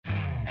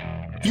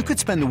You could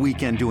spend the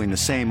weekend doing the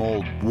same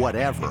old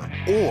whatever,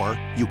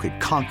 or you could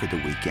conquer the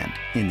weekend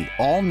in the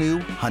all-new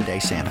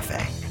Hyundai Santa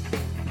Fe.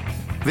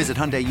 Visit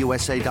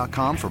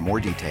HyundaiUSA.com for more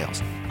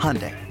details.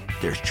 Hyundai,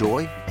 there's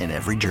joy in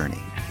every journey.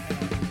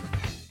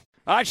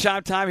 All right,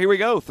 shot time. Here we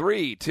go.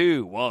 3,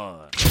 2,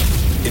 1.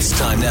 It's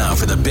time now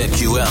for the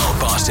BetQL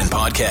Boston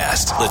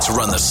Podcast. Let's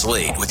run the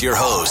slate with your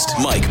host,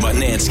 Mike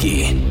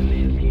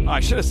Mutnansky.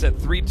 I should have said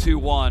 3, 2,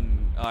 1.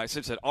 I should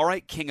have said, all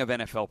right, king of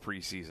NFL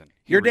preseason.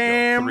 You're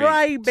damn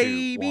right,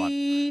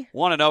 baby.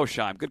 1-0,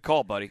 Shime. Good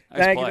call, buddy.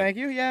 Nice play. Thank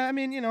you. Yeah, I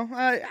mean,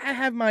 I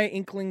have my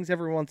inklings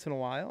every once in a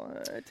while.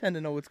 I tend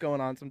to know what's going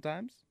on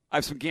sometimes. I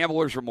have some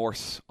gambler's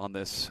remorse on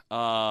this.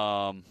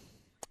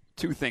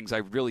 2 things I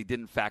really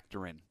didn't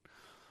factor in.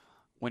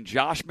 When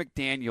Josh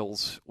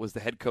McDaniels was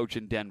the head coach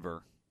in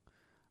Denver,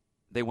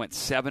 they went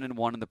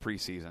 7-1 in the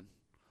preseason,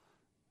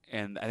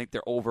 and I think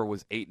their over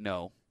was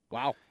 8-0.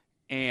 Wow.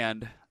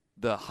 And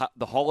the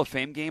Hall of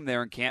Fame game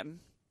there in Canton,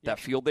 that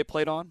field they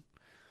played on,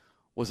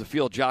 was a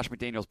field Josh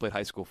McDaniels played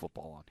high school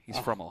football on. He's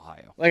from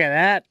Ohio. Look at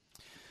that.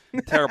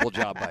 Terrible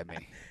job by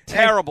me.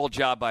 Terrible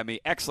job by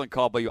me. Excellent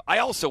call by you. I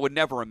also would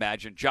never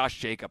imagine Josh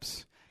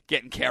Jacobs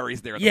getting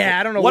carries there. Yeah,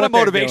 I don't know what a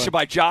motivation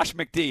by Josh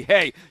McD.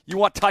 Hey, you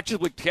want touches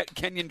with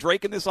Kenyon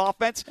Drake in this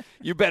offense?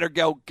 You better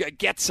go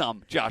get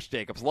some, Josh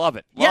Jacobs. Love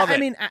it. Love it. I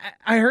mean,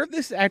 I heard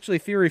this actually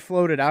theory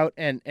floated out,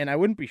 and I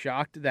wouldn't be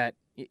shocked that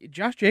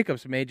Josh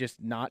Jacobs may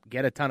just not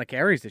get a ton of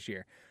carries this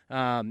year.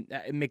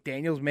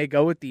 McDaniels may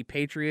go with the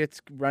Patriots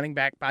running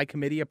back by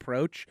committee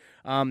approach.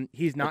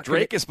 He's not.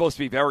 Drake is supposed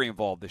to be very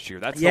involved this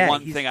year. That's the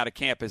one thing out of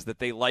camp is that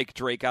they like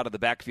Drake out of the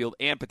backfield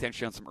and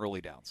potentially on some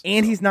early downs.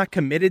 And he's not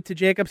committed to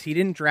Jacobs. He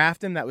didn't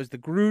draft him. That was the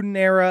Gruden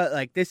era.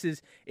 Like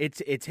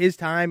it's his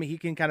time. He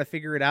can kind of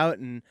figure it out.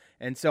 And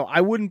so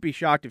I wouldn't be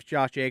shocked if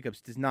Josh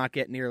Jacobs does not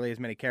get nearly as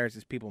many carries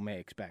as people may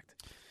expect.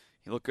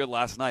 He looked good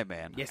last night,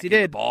 man. Yes, he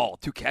did. The ball,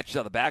 2 catches out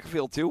of the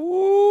backfield, too.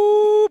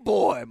 Ooh,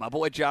 boy, my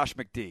boy Josh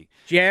McD.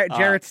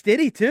 Jarrett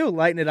Stiddy, too,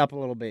 lighten it up a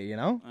little bit,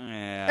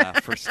 Yeah,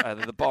 for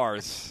the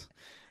bars.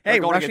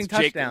 Hey, rushing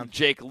touchdown.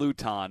 Jake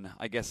Luton,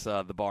 I guess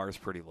the bar is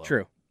pretty low.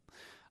 True.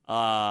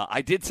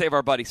 I did save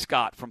our buddy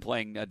Scott from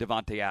playing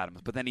Devontae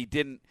Adams, but then he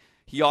didn't.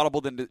 He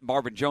audibled into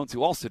Marvin Jones,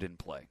 who also didn't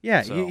play.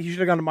 Yeah, so, he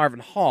should have gone to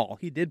Marvin Hall.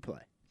 He did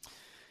play.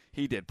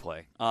 He did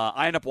play.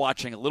 I ended up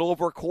watching a little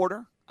over a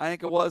quarter, I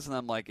think it was, and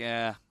I'm like,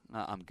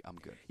 I'm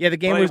good. Yeah, the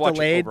game was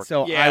delayed,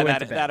 so I went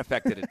to bed. That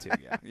affected it too.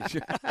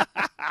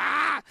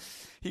 Yeah,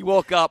 he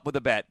woke up with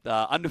a bet,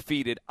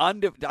 undefeated.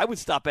 I would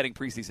stop betting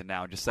preseason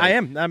now and just say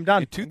I'm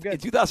done. In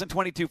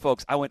 2022,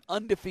 folks, I went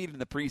undefeated in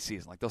the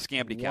preseason, like those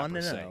scam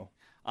decappers say.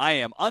 I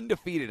am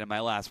undefeated in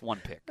my last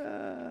 1 pick.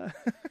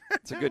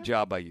 It's a good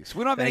job by you. So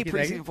we don't have any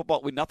preseason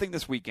football. We nothing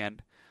this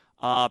weekend.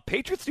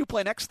 Patriots do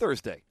play next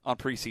Thursday on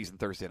preseason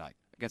Thursday night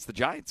against the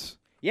Giants.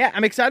 Yeah,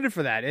 I'm excited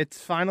for that. It's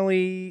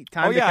finally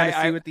time to kind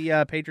of see what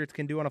the Patriots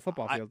can do on a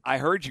football field. I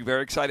heard you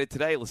very excited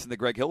today. Listen to the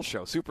Greg Hill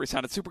show.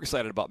 Sounded super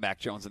excited about Mac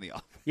Jones in the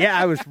offense. Yeah,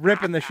 I was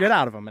ripping the shit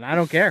out of him, and I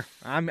don't care.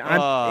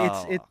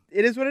 It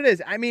is what it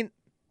is. I mean,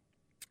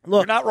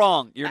 look, you're not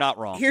wrong. You're not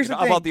wrong. Here's the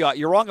thing.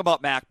 You're wrong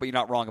about Mac, but you're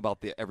not wrong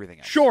about everything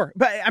else. Sure,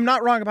 but I'm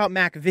not wrong about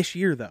Mac this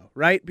year, though,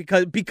 right?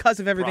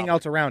 Because of everything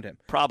else around him.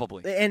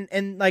 Probably.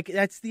 And like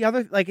that's the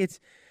other it's.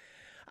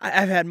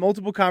 I've had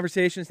multiple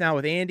conversations now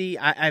with Andy.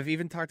 I've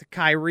even talked to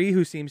Kyrie,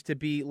 who seems to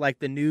be like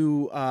the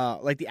new,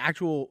 like the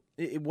actual,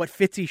 what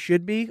Fitzy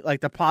should be,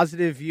 like the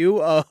positive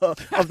view of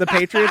the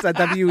Patriots at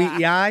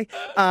WEEI.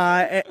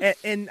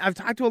 And I've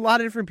talked to a lot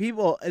of different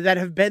people that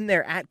have been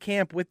there at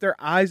camp with their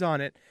eyes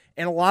on it.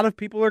 And a lot of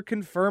people are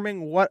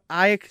confirming what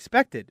I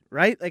expected,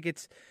 right? Like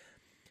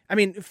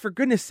for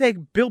goodness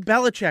sake, Bill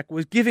Belichick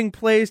was giving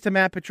plays to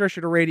Matt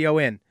Patricia to radio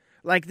in.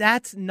 Like,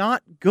 that's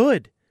not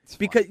good.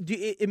 Because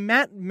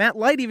Matt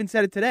Light even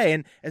said it today,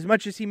 and as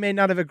much as he may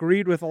not have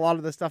agreed with a lot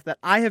of the stuff that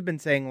I have been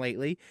saying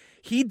lately,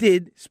 he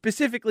did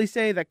specifically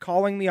say that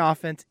calling the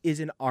offense is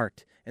an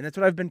art. And that's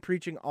what I've been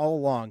preaching all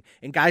along.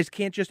 And guys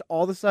can't just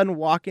all of a sudden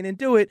walk in and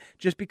do it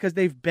just because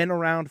they've been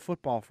around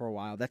football for a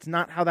while. That's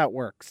not how that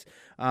works.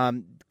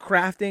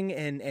 Crafting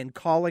and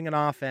calling an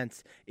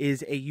offense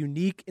is a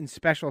unique and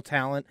special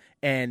talent.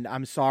 And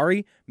I'm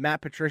sorry,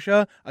 Matt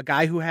Patricia, a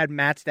guy who had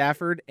Matt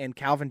Stafford and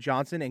Calvin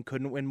Johnson and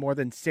couldn't win more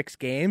than 6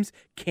 games,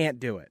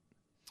 can't do it.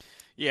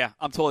 Yeah,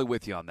 I'm totally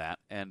with you on that,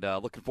 and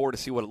looking forward to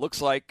see what it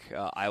looks like.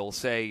 I will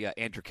say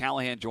Andrew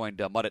Callahan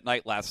joined Mud at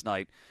Night last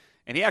night,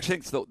 and he actually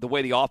thinks the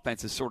way the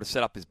offense is sort of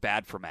set up is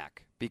bad for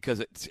Mac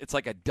because it's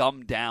like a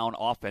dumbed down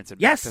offense,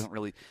 and yes.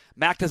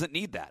 Mac doesn't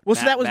need that. Well,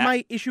 so that was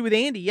my issue with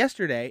Andy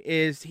yesterday.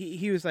 Is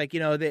he was like,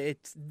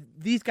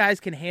 these guys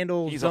can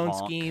handle zone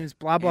schemes,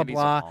 blah blah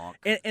blah,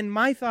 and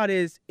my thought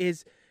is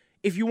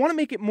if you want to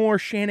make it more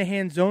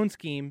Shanahan zone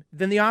scheme,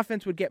 then the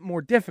offense would get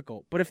more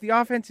difficult. But if the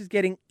offense is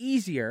getting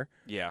easier,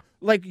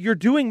 like you're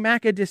doing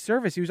Mac a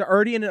disservice. He was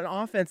already in an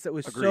offense that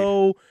was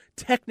so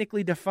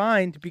technically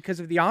defined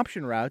because of the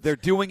option routes. They're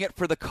doing it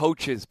for the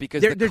coaches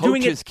because the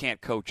coaches can't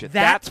coach it.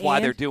 That's why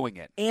they're doing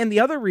it. And the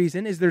other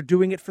reason is they're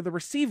doing it for the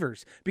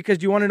receivers. Because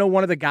do you want to know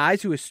one of the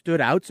guys who has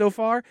stood out so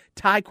far?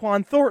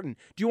 Tyquan Thornton.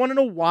 Do you want to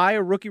know why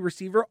a rookie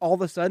receiver all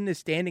of a sudden is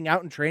standing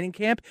out in training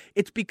camp?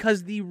 It's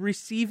because the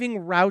receiving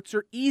routes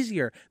are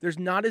easier. There's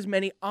not as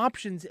many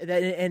options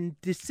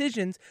and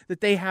decisions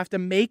that they have to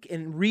make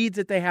and reads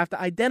that they have to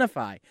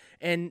identify.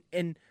 And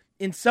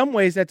in some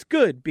ways, that's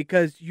good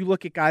because you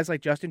look at guys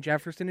like Justin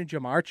Jefferson and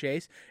Jamar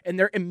Chase, and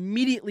they're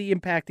immediately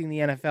impacting the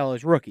NFL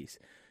as rookies.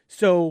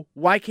 So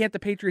why can't the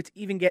Patriots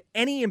even get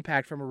any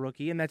impact from a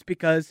rookie? And that's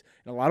because,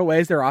 in a lot of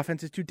ways, their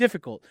offense is too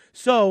difficult.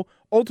 So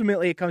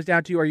ultimately, it comes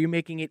down to, are you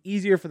making it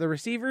easier for the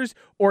receivers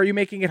or are you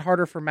making it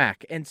harder for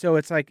Mac? And so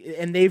it's like,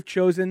 and they've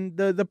chosen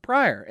the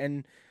prior.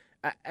 And,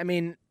 I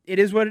mean, it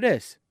is what it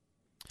is.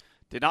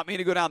 Did not mean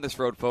to go down this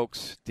road,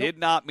 folks. Did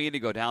not mean to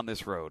go down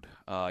this road.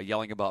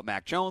 Yelling about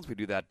Mac Jones. We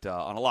do that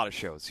on a lot of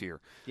shows here.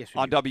 Yes,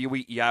 on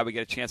WEEI, we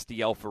get a chance to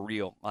yell for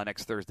real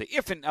next Thursday.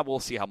 We'll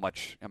see how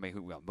much. I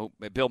mean,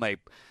 Bill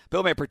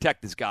may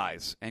protect his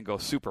guys and go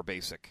super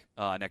basic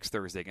next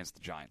Thursday against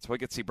the Giants. So we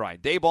get to see Brian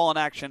Daboll in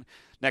action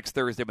next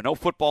Thursday, but no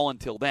football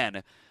until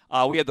then.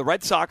 We had the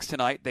Red Sox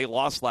tonight. They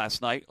lost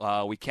last night.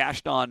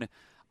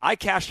 I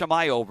cashed on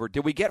my over.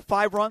 Did we get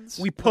 5 runs?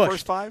 We pushed. The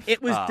first 5?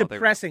 It was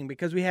depressing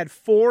because we had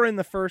 4 in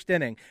the first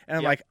inning. And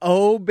I'm like,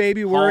 oh,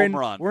 baby, we're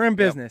in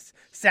business.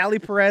 Yep. Sally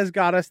Perez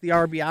got us the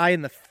RBI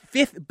in the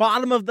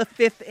bottom of the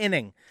 5th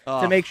inning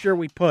to make sure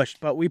we pushed.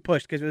 But we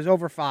pushed because it was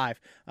over 5.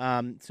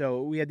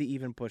 So we had the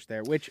even push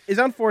there, which is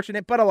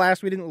unfortunate. But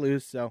alas, we didn't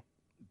lose. So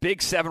big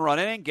 7-run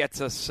inning gets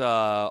us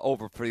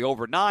over for the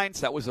over 9.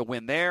 So that was a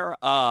win there.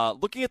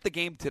 Looking at the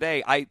game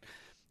today,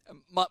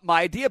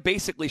 My idea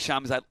basically,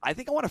 Sham, is I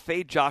think I want to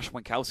fade Josh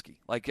Winkowski.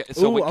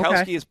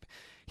 Winkowski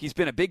he's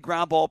been a big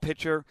ground ball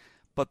pitcher,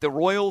 but the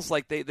Royals,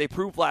 like they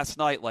proved last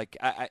night, like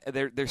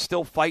they're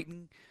still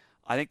fighting.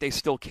 I think they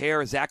still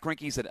care. Zach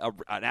Greinke's an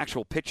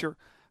actual pitcher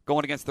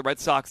going against the Red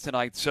Sox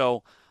tonight.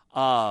 So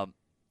I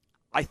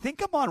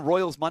think I'm on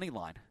Royals money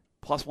line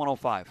plus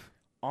 105.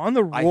 On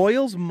the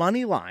Royals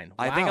money line.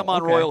 Wow, I think I'm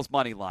on Royals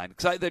money line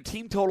because the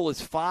team total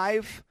is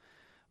 5,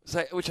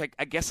 which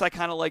I guess I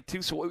kind of like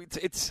too. So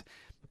it's.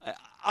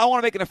 I don't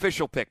want to make an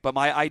official pick, but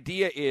my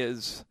idea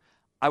is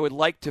I would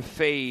like to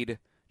fade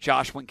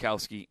Josh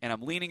Winkowski, and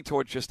I'm leaning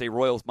towards just a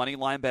Royals money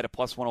line bet at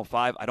plus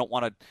 105. I don't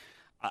want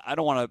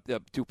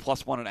to do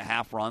plus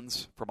 1.5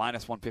 runs for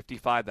minus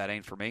 155. That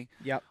ain't for me.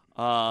 Yep.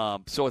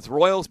 So it's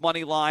Royals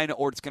money line,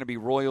 or it's going to be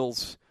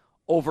Royals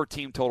over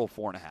team total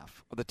 4.5.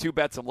 The 2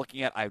 bets I'm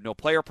looking at, I have no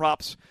player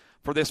props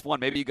for this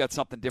one. Maybe you got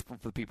something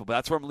different for the people, but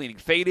that's where I'm leaning.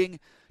 Fading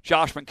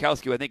Josh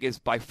Winkowski, who I think is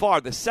by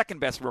far the second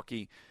best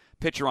rookie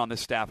pitcher on this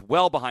staff,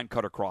 well behind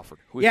Cutter Crawford,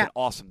 who has been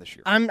awesome this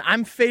year.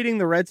 I'm fading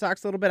the Red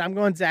Sox a little bit. I'm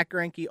going Zach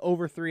Greinke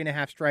over 3.5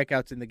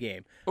 strikeouts in the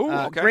game.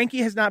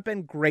 Greinke has not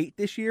been great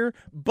this year,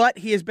 but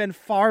he has been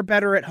far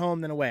better at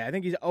home than away. I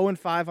think he's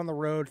 0-5 on the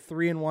road,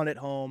 3-1 at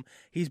home.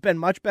 He's been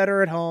much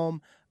better at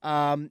home.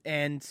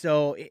 And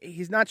so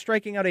he's not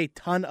striking out a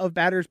ton of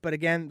batters, but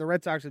again, the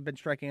Red Sox have been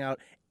striking out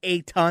a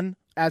ton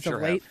as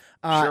of late.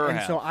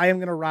 So I am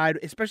going to ride,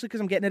 especially because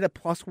I'm getting it at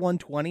plus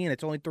 120 and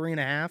it's only 3.5.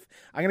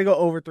 I'm going to go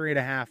over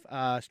 3.5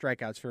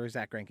 strikeouts for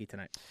Zach Greinke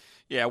tonight.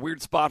 Yeah,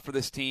 weird spot for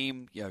this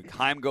team.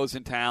 Heim goes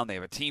in town. They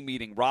have a team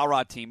meeting,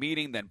 rah-rah team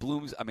meeting. Then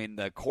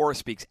the Cora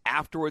speaks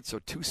afterwards. So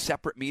 2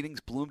 separate meetings.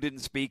 Bloom didn't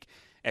speak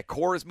at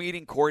Cora's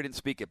meeting. Corey didn't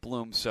speak at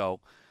Bloom. So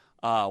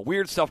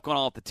weird stuff going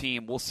on with the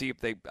team. We'll see if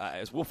they,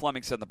 as Will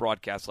Fleming said in the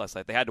broadcast last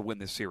night, they had to win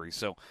this series.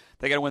 So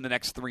they got to win the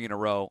next 3 in a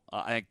row.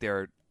 I think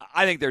they're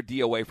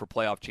DOA for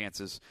playoff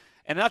chances.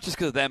 And not just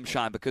because of them,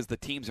 Sean, because the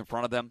teams in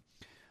front of them.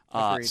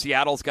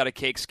 Seattle's got a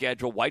cake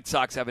schedule. White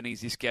Sox have an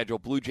easy schedule.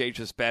 Blue Jays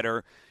just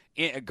better.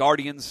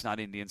 Guardians, not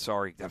Indians,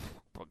 sorry.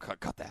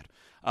 Cut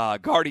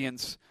that.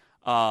 Guardians,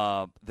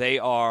 they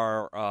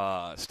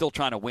are still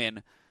trying to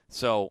win.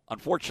 So,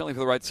 unfortunately for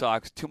the Red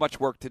Sox, too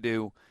much work to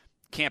do.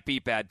 Can't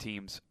beat bad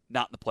teams.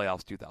 Not in the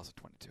playoffs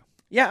 2022.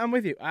 Yeah, I'm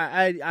with you.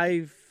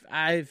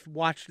 I've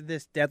watched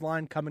this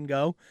deadline come and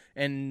go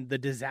and the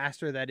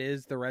disaster that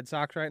is the Red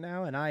Sox right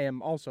now, and I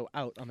am also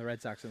out on the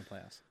Red Sox in the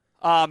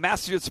playoffs.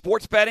 Massachusetts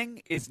sports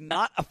betting is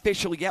not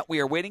official yet. We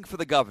are waiting for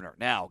the governor.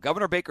 Now,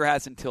 Governor Baker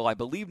has until, I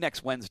believe,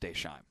 next Wednesday,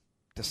 Shime,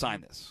 to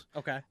sign this.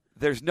 Okay.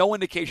 There's no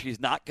indication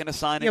he's not going to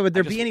sign it. Yeah, would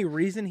there be any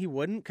reason he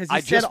wouldn't? Because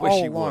he said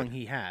all along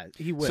he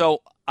would.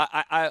 So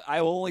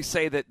I will only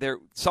say that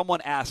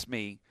someone asked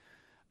me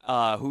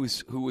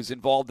who was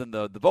involved in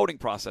the voting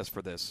process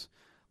for this,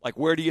 like,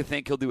 where do you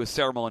think he'll do a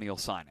ceremonial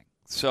signing?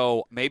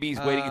 So maybe he's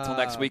waiting until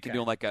next week and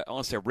doing I don't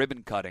want to say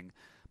ribbon cutting,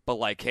 but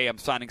like, hey, I'm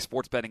signing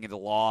sports betting into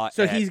law.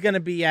 So he's going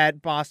to be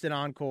at Boston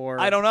Encore.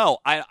 I don't know.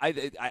 I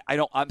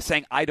don't. I'm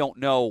saying I don't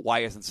know why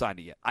he hasn't signed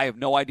it yet. I have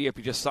no idea if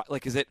he just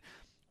is it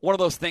one of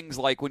those things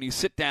like when you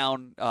sit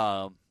down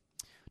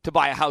to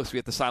buy a house, we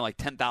have to sign like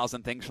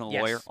 10,000 things from the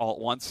lawyer all at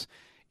once.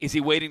 Is he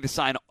waiting to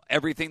sign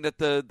everything that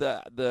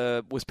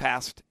the was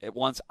passed at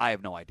once? I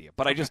have no idea.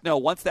 But I just know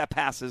once that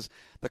passes,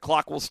 the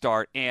clock will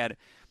start. And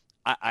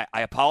I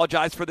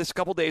apologized for this a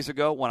couple days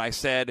ago when I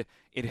said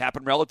it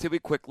happened relatively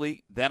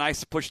quickly. Then I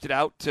pushed it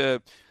out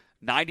to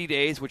 90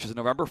 days, which is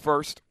November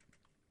 1st.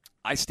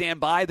 I stand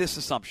by this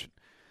assumption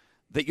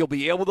that you'll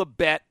be able to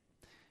bet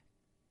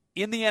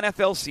in the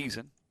NFL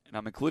season, and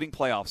I'm including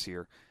playoffs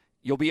here,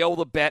 you'll be able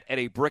to bet at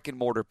a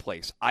brick-and-mortar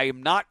place. I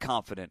am not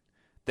confident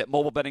that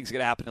mobile betting is going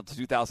to happen until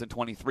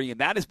 2023, and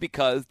that is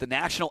because the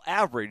national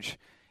average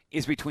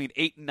is between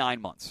 8 and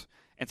 9 months.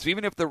 And so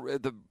even if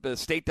the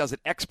state does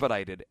it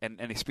expedited and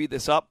they speed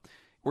this up,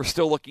 we're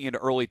still looking into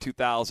early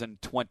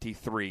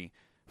 2023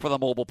 for the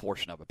mobile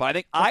portion of it. But I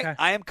think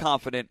I am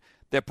confident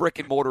that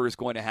brick-and-mortar is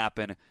going to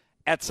happen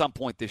at some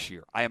point this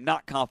year. I am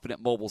not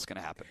confident mobile is going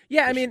to happen.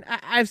 Yeah, I mean,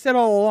 I've said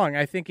all along,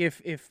 I think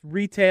if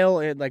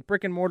retail, like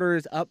brick and mortar,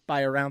 is up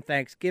by around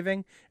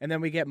Thanksgiving, and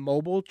then we get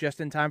mobile just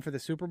in time for the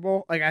Super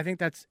Bowl, like I think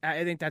that's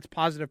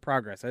positive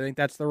progress. I think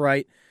that's the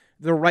right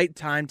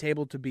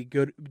timetable to be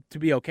good, to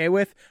be okay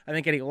with. I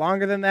think any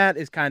longer than that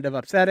is kind of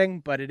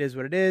upsetting, but it is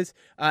what it is.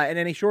 And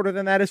any shorter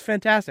than that is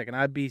fantastic, and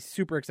I'd be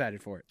super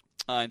excited for it.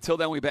 Until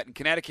then, we bet in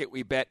Connecticut,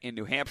 we bet in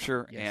New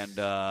Hampshire, and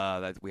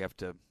that we have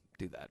to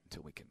do that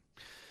until we can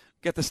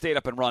get the state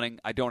up and running.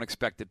 I don't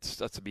expect it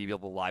to be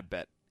able to live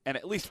bet. And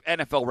at least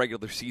NFL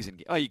regular season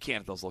game. Oh, you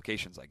can at those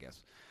locations, I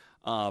guess.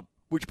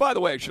 Which, by the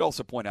way, I should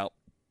also point out,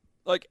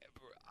 like,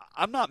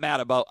 I'm not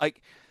mad about,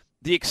 like,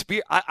 the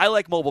experience. I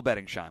like mobile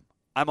betting, Shime.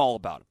 I'm all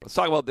about it. Let's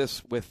talk about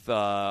this with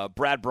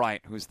Brad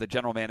Bryant, who's the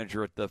general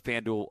manager at the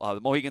FanDuel,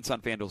 the Mohegan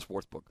Sun FanDuel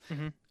Sportsbook.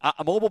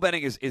 Mm-hmm. Mobile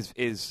betting is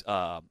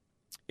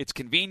it's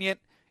convenient,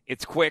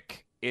 it's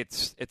quick,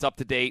 it's up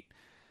to date.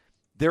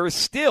 There is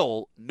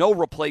still no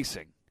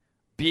replacing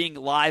being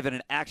live in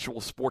an actual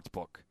sports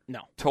book.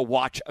 No. To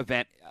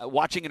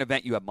watching an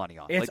event you have money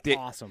on. It's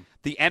awesome.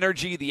 The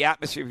energy, the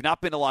atmosphere. If you've not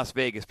been to Las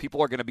Vegas,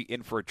 people are going to be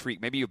in for a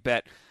treat. Maybe you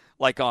bet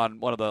like on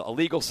one of the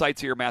illegal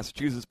sites here in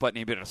Massachusetts, but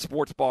you've been at a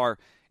sports bar.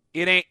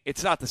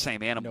 It's not the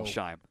same animal,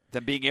 Shime,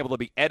 than being able to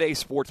be at a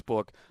sports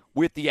book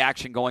with the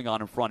action going on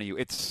in front of you.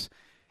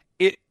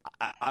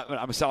 I'm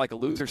going to sound like a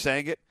loser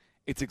saying it.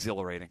 It's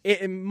exhilarating.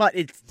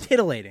 It's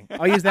titillating.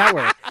 I'll use that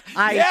word.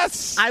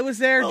 Yes. I was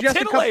there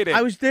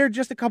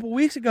just a couple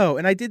weeks ago,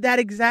 and I did that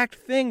exact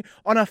thing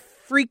on a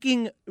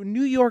freaking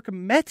New York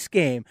Mets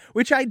game,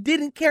 which I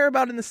didn't care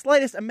about in the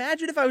slightest.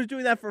 Imagine if I was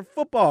doing that for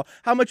football,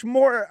 how much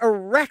more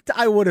erect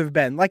I would have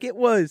been. Like it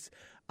was.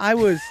 I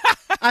was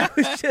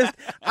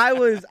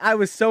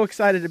so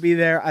excited to be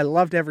there. I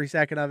loved every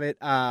second of it.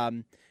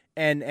 And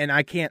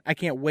I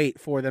can't wait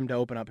for them to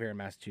open up here in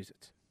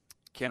Massachusetts.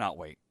 Cannot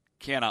wait.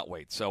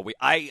 So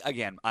I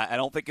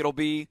don't think it'll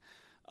be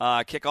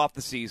kick off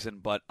the season,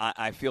 but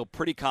I feel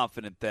pretty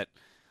confident that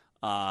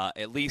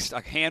at least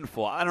a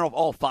handful, I don't know if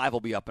all 5 will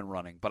be up and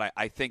running, but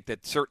I think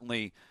that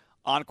certainly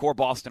Encore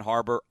Boston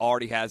Harbor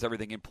already has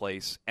everything in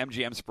place.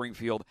 MGM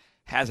Springfield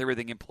has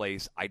everything in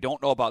place. I don't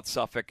know about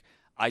Suffolk.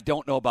 I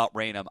don't know about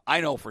Raynham.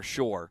 I know for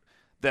sure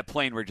that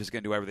Plainridge is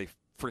going to do everything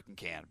they freaking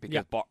can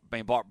because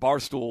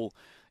Barstool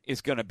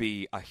is going to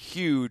be a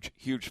huge,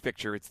 huge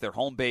fixture. It's their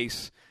home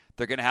base.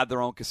 They're going to have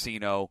their own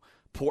casino.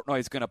 Portnoy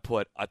is going to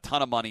put a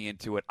ton of money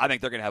into it. I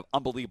think they're going to have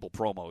unbelievable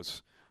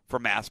promos for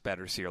mass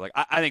bettors here. Like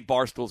I think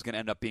Barstool is going to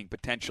end up being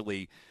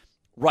potentially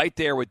right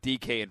there with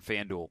DK and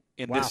FanDuel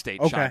in this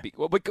state. Okay.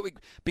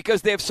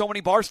 Because they have so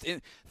many bars.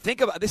 Think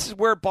about this is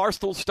where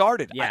Barstool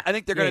started. Yeah. I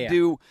think they're going to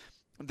do.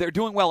 They're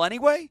doing well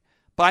anyway,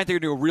 but I think they're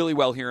going to do really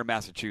well here in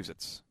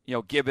Massachusetts.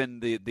 Given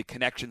the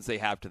connections they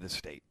have to the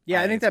state.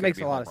 Yeah, I think that makes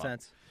a lot of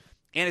sense.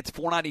 And it's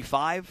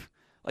 $4.95.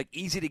 Like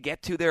easy to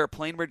get to there at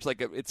Plainridge, like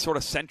it's sort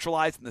of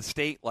centralized in the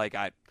state.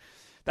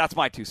 That's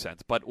my 2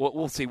 cents. But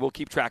we'll see. We'll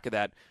keep track of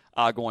that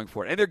going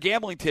forward. And they're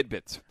gambling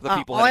tidbits for the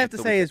people. All I have to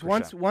say is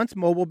once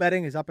mobile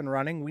betting is up and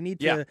running, we need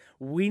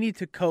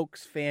to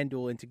coax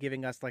FanDuel into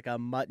giving us like a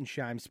Mutt and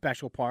Shime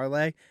special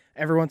parlay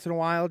every once in a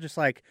while. Just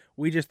like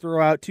we just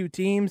throw out 2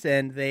 teams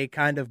and they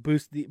kind of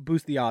boost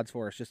the odds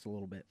for us just a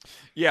little bit.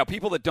 Yeah,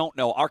 people that don't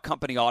know, our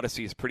company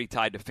Odyssey is pretty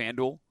tied to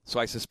FanDuel, so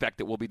I suspect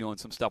that we'll be doing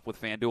some stuff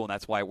with FanDuel, and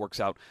that's why it works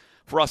out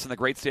for us in the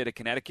great state of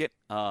Connecticut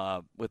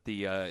with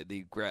the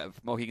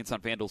Mohegan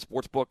Sun FanDuel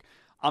Sportsbook.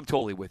 I'm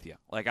totally with you.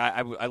 Like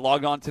I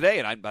logged on today,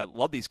 and I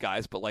love these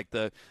guys, but like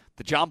the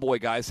John Boy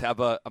guys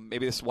have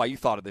maybe this is why you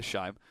thought of this,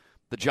 Shime.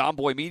 The John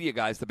Boy media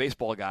guys, the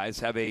baseball guys,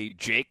 have a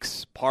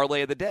Jake's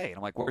parlay of the day, and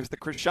I'm like, where's the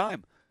Chris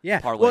Shime? Yeah.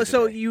 Parlay well,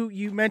 so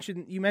you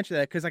mentioned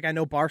that because like I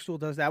know Barstool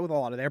does that with a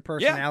lot of their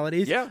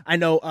personalities. Yeah. I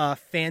know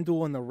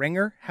FanDuel and The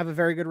Ringer have a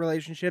very good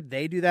relationship.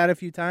 They do that a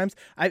few times.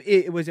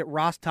 Was it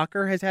Ross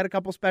Tucker has had a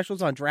couple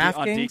specials on DraftKings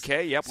on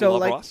DK. Yep. So we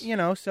love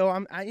Ross.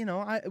 So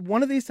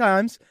one of these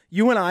times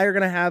you and I are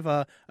going to have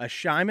a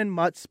Shime and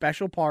Mutt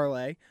special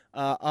parlay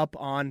up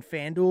on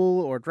FanDuel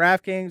or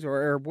DraftKings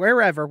or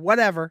wherever,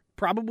 whatever.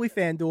 Probably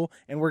FanDuel,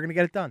 and we're going to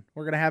get it done.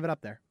 We're going to have it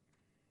up there.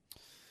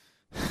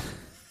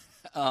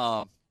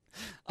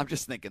 I'm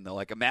just thinking though,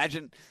 like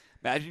imagine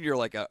Imagine you're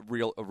like a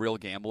real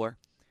gambler,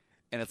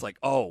 and it's like,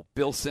 oh,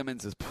 Bill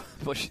Simmons is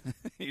pushing.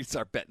 You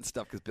start betting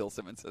stuff because Bill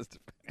Simmons says to.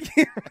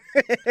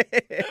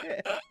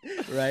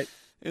 Right.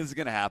 This is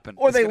gonna happen.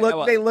 Or they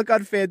look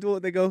on FanDuel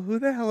and they go, "Who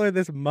the hell are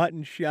this Mutt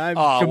and Shime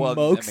well,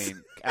 jamokes?" I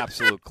mean,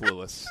 absolute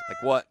clueless.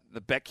 Like what? The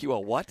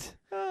BetQL what?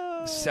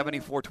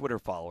 74 Twitter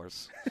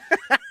followers.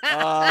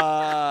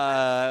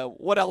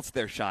 What else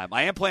there, Shime?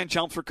 I am playing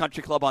Chelmsford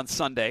Country Club on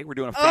Sunday. We're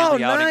doing a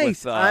family outing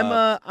with.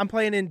 I'm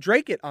playing in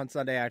Drake on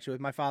Sunday actually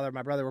with my father and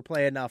my brother. We're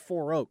playing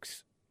Four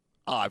Oaks.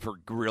 Oh, I've heard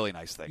really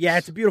nice things. Yeah,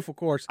 it's a beautiful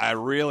course. I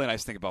really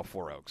nice thing about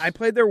Four Oaks. I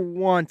played there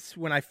once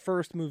when I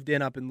first moved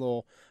in up in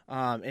Lowell,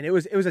 and it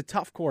was a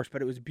tough course,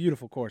 but it was a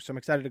beautiful course. So I'm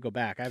excited to go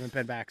back. I haven't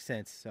been back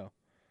since. So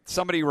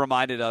somebody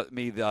reminded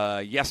me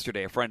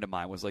yesterday. A friend of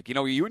mine was like,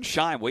 you and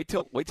Shime, wait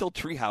till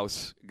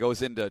Treehouse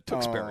goes into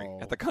Tewksbury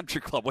at the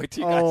country club. Wait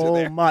till you guys are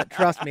there. Mutt,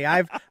 trust me.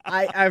 I've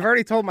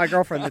already told my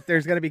girlfriend that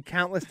there's going to be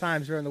countless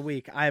times during the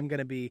week I am going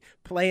to be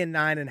playing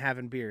 9 and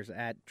having beers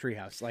at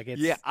Treehouse. Like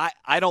it's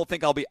I don't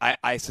think I'll be.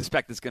 I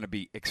suspect it's going to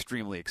be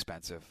extremely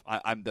expensive.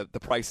 The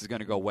price is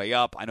going to go way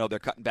up. I know they're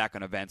cutting back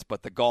on events,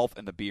 but the golf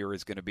and the beer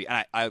is going to be.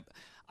 I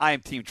am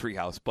Team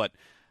Treehouse, but.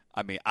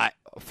 I mean,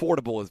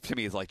 affordable to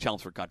me is like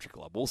Chelmsford Country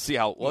Club. We'll see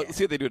how what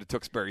they do to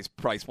Tewksbury's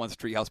price once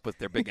Treehouse puts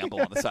their big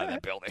emblem on the side of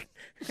that building.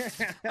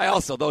 I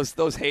also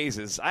those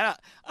hazes. I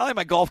think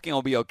my golf game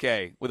will be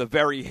okay with a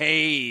very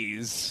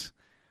haze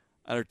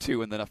or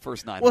two in the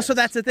first 9 Well, holes. so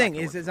that's the thing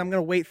is I'm going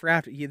to wait for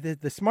after.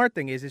 The smart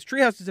thing is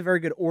Treehouse is a very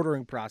good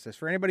ordering process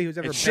for anybody who's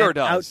ever been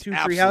out to Absolute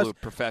Treehouse.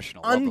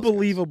 Professional.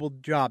 Unbelievable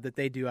job that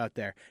they do out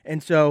there.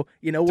 And so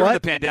you know During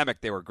what? the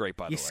pandemic, they were great.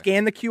 By the way, you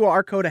scan the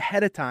QR code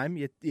ahead of time.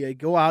 You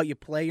go out, you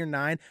play your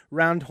 9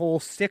 round hole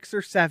 6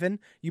 or 7.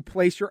 You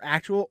place your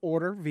actual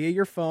order via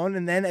your phone,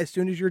 and then as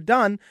soon as you're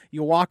done,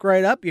 you walk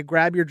right up, you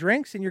grab your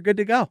drinks, and you're good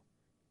to go.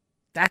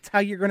 That's how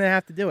you're going to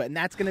have to do it, and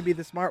that's going to be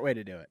the smart way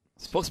to do it.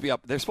 They're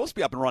supposed to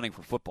be up and running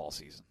for football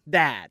season.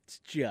 That's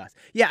just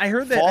I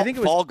heard that. I think it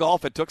was fall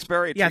golf at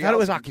Tewksbury. I thought it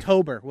was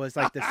October was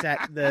like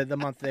the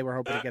month they were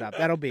hoping to get up.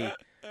 That'll be.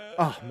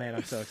 Oh man,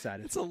 I'm so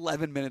excited. It's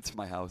 11 minutes from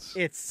my house.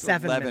 It's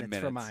 7 minutes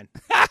from mine.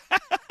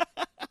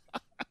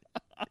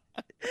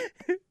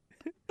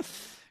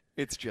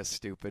 It's just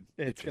stupid.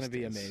 It's going to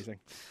be amazing.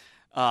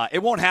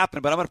 It won't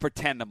happen, but I'm going to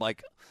pretend I'm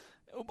like.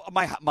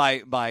 My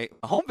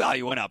home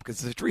value went up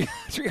because the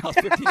Treehouse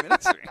 15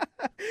 minutes.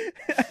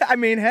 I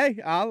mean,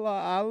 hey,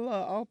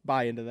 I'll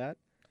buy into that.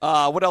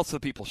 What else do the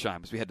people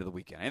shine as we head to the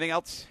weekend? Anything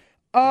else?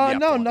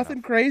 No,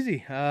 nothing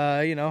crazy.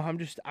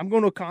 I'm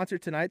going to a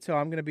concert tonight, so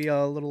I'm going to be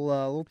a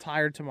little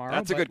tired tomorrow.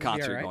 That's a good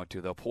concert you're going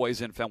to, though.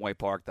 Poison, Fenway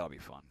Park, that'll be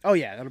fun. Oh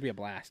yeah, that'll be a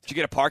blast. Did you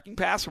get a parking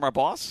pass from our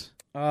boss?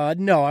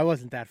 No, I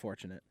wasn't that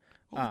fortunate.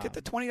 Get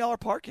the $20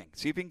 parking.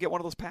 See if you can get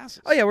one of those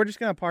passes. Oh yeah, we're just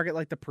going to park at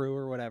like the Prue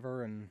or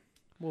whatever, and.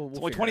 It's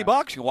only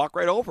 $20. You can walk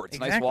right over. It's a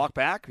nice walk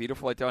back.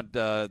 Beautiful right down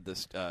the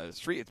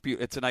street. It's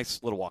beautiful. It's a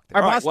nice little walk there.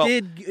 Our boss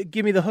did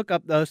give me the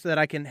hookup though, so that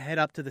I can head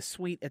up to the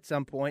suite at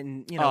some point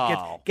and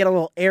get a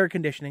little air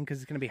conditioning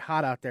because it's going to be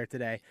hot out there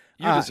today.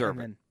 You deserve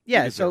it.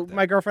 Yeah, so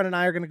my girlfriend and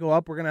I are going to go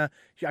up. I'm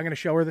going to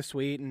show her the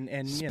suite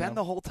and spend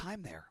the whole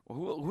time there.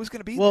 Who's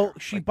going to be there? Well,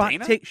 she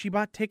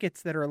bought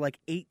tickets that are like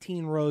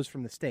 18 rows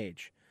from the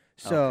stage.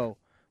 So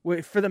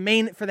for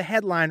the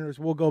headliners,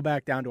 we'll go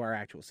back down to our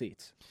actual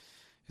seats.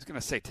 I was going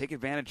to say, take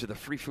advantage of the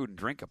free food and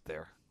drink up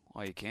there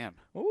while you can.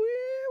 Oh,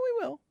 yeah,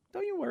 we will.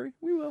 Don't you worry.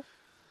 We will.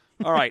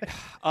 All right.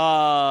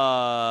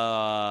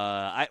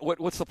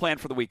 What's the plan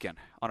for the weekend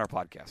on our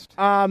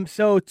podcast?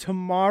 So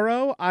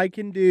tomorrow I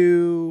can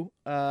do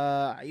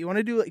you want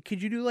to do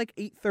could you do like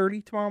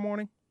 8:30 tomorrow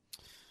morning?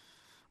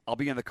 I'll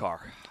be in the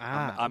car.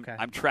 Okay.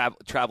 I'm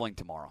traveling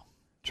tomorrow.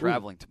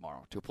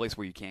 Tomorrow to a place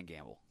where you can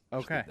gamble.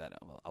 Okay.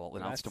 I'll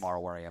announce tomorrow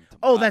where I am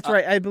tomorrow. Oh, that's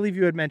right. I believe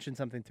you had mentioned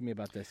something to me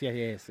about this.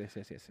 Yes.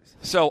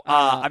 So,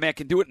 I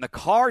can do it in the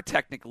car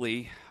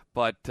technically,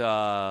 but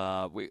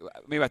we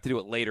maybe have to do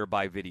it later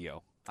by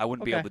video. I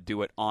wouldn't be able to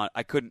do it on.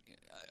 I couldn't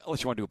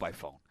unless you want to do it by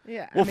phone.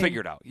 Yeah, we'll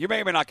figure it out. You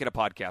may or may not get a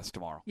podcast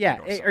tomorrow. Yeah.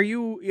 Are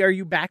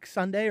you back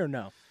Sunday or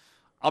no?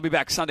 I'll be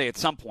back Sunday at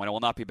some point. I will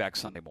not be back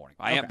Sunday morning.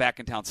 I am back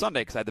in town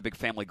Sunday because I had the big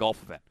family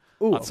golf event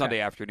on Sunday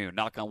afternoon.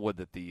 Knock on wood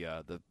that the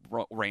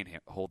rain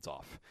holds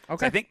off. Okay.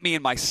 So I think me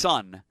and my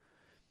son,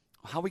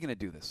 how are we going to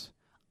do this?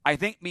 I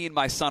think me and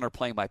my son are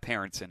playing my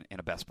parents in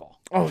a best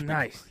ball. Oh,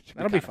 nice.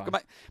 That'll be fun.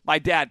 My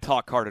dad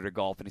taught Carter to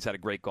golf, and he's had a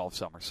great golf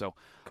summer. So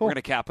we're going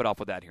to cap it off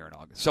with that here in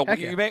August. So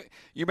you may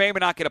or may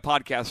not get a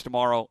podcast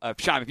tomorrow.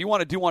 Shime, if you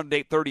want to do one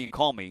at 8:30 and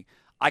call me,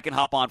 I can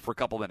hop on for a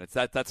couple minutes.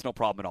 That's no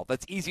problem at all.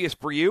 That's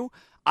easiest for you.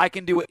 I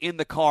can do it in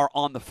the car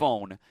on the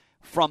phone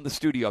from the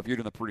studio if you're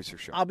doing the producer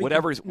show.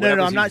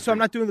 No, I'm not. So I'm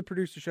not doing the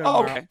producer show.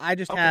 Oh, okay. I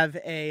just have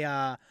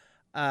a.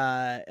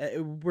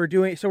 We're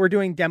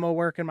doing demo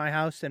work in my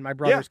house, and my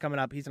brother's coming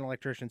up. He's an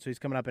electrician, so he's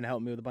coming up and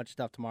helping me with a bunch of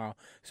stuff tomorrow.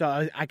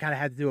 So I kind of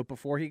had to do it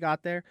before he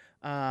got there.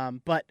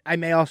 But I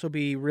may also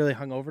be really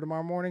hungover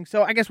tomorrow morning.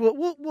 So I guess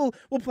we'll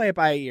play it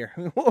by ear.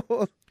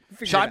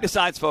 Shime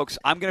decides, folks.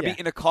 I'm going to be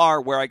in a car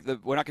where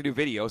we're not going to do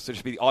video, so it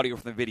should be the audio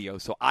from the video.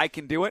 So I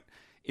can do it.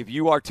 If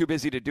you are too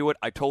busy to do it,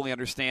 I totally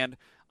understand.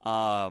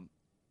 And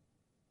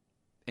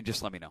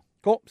just let me know.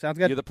 Cool. Sounds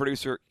good. You're the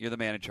producer. You're the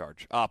man in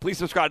charge. Please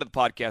subscribe to the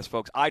podcast,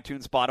 folks.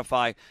 iTunes,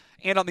 Spotify,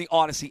 and on the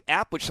Odyssey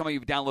app, which some of you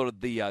have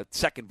downloaded the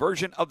second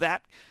version of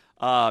that.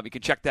 You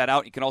can check that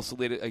out. You can also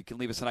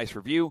leave us a nice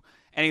review.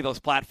 Any of those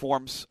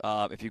platforms.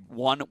 If you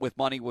won with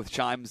money with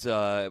Chime's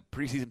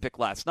preseason pick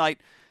last night,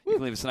 you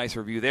can leave us a nice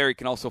review there. You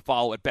can also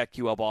follow at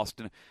BetQL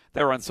Boston.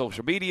 They're on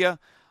social media.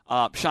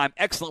 Shime,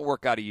 excellent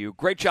work out of you.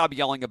 Great job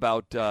yelling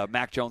about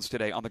Mac Jones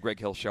today on the Greg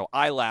Hill Show.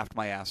 I laughed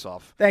my ass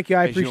off. Thank you.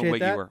 I appreciate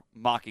that. You were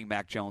mocking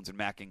Mac Jones and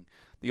macking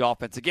the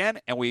offense again,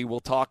 and we will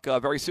talk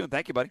very soon.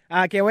 Thank you, buddy.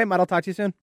 I can't wait, Matt. I'll talk to you soon.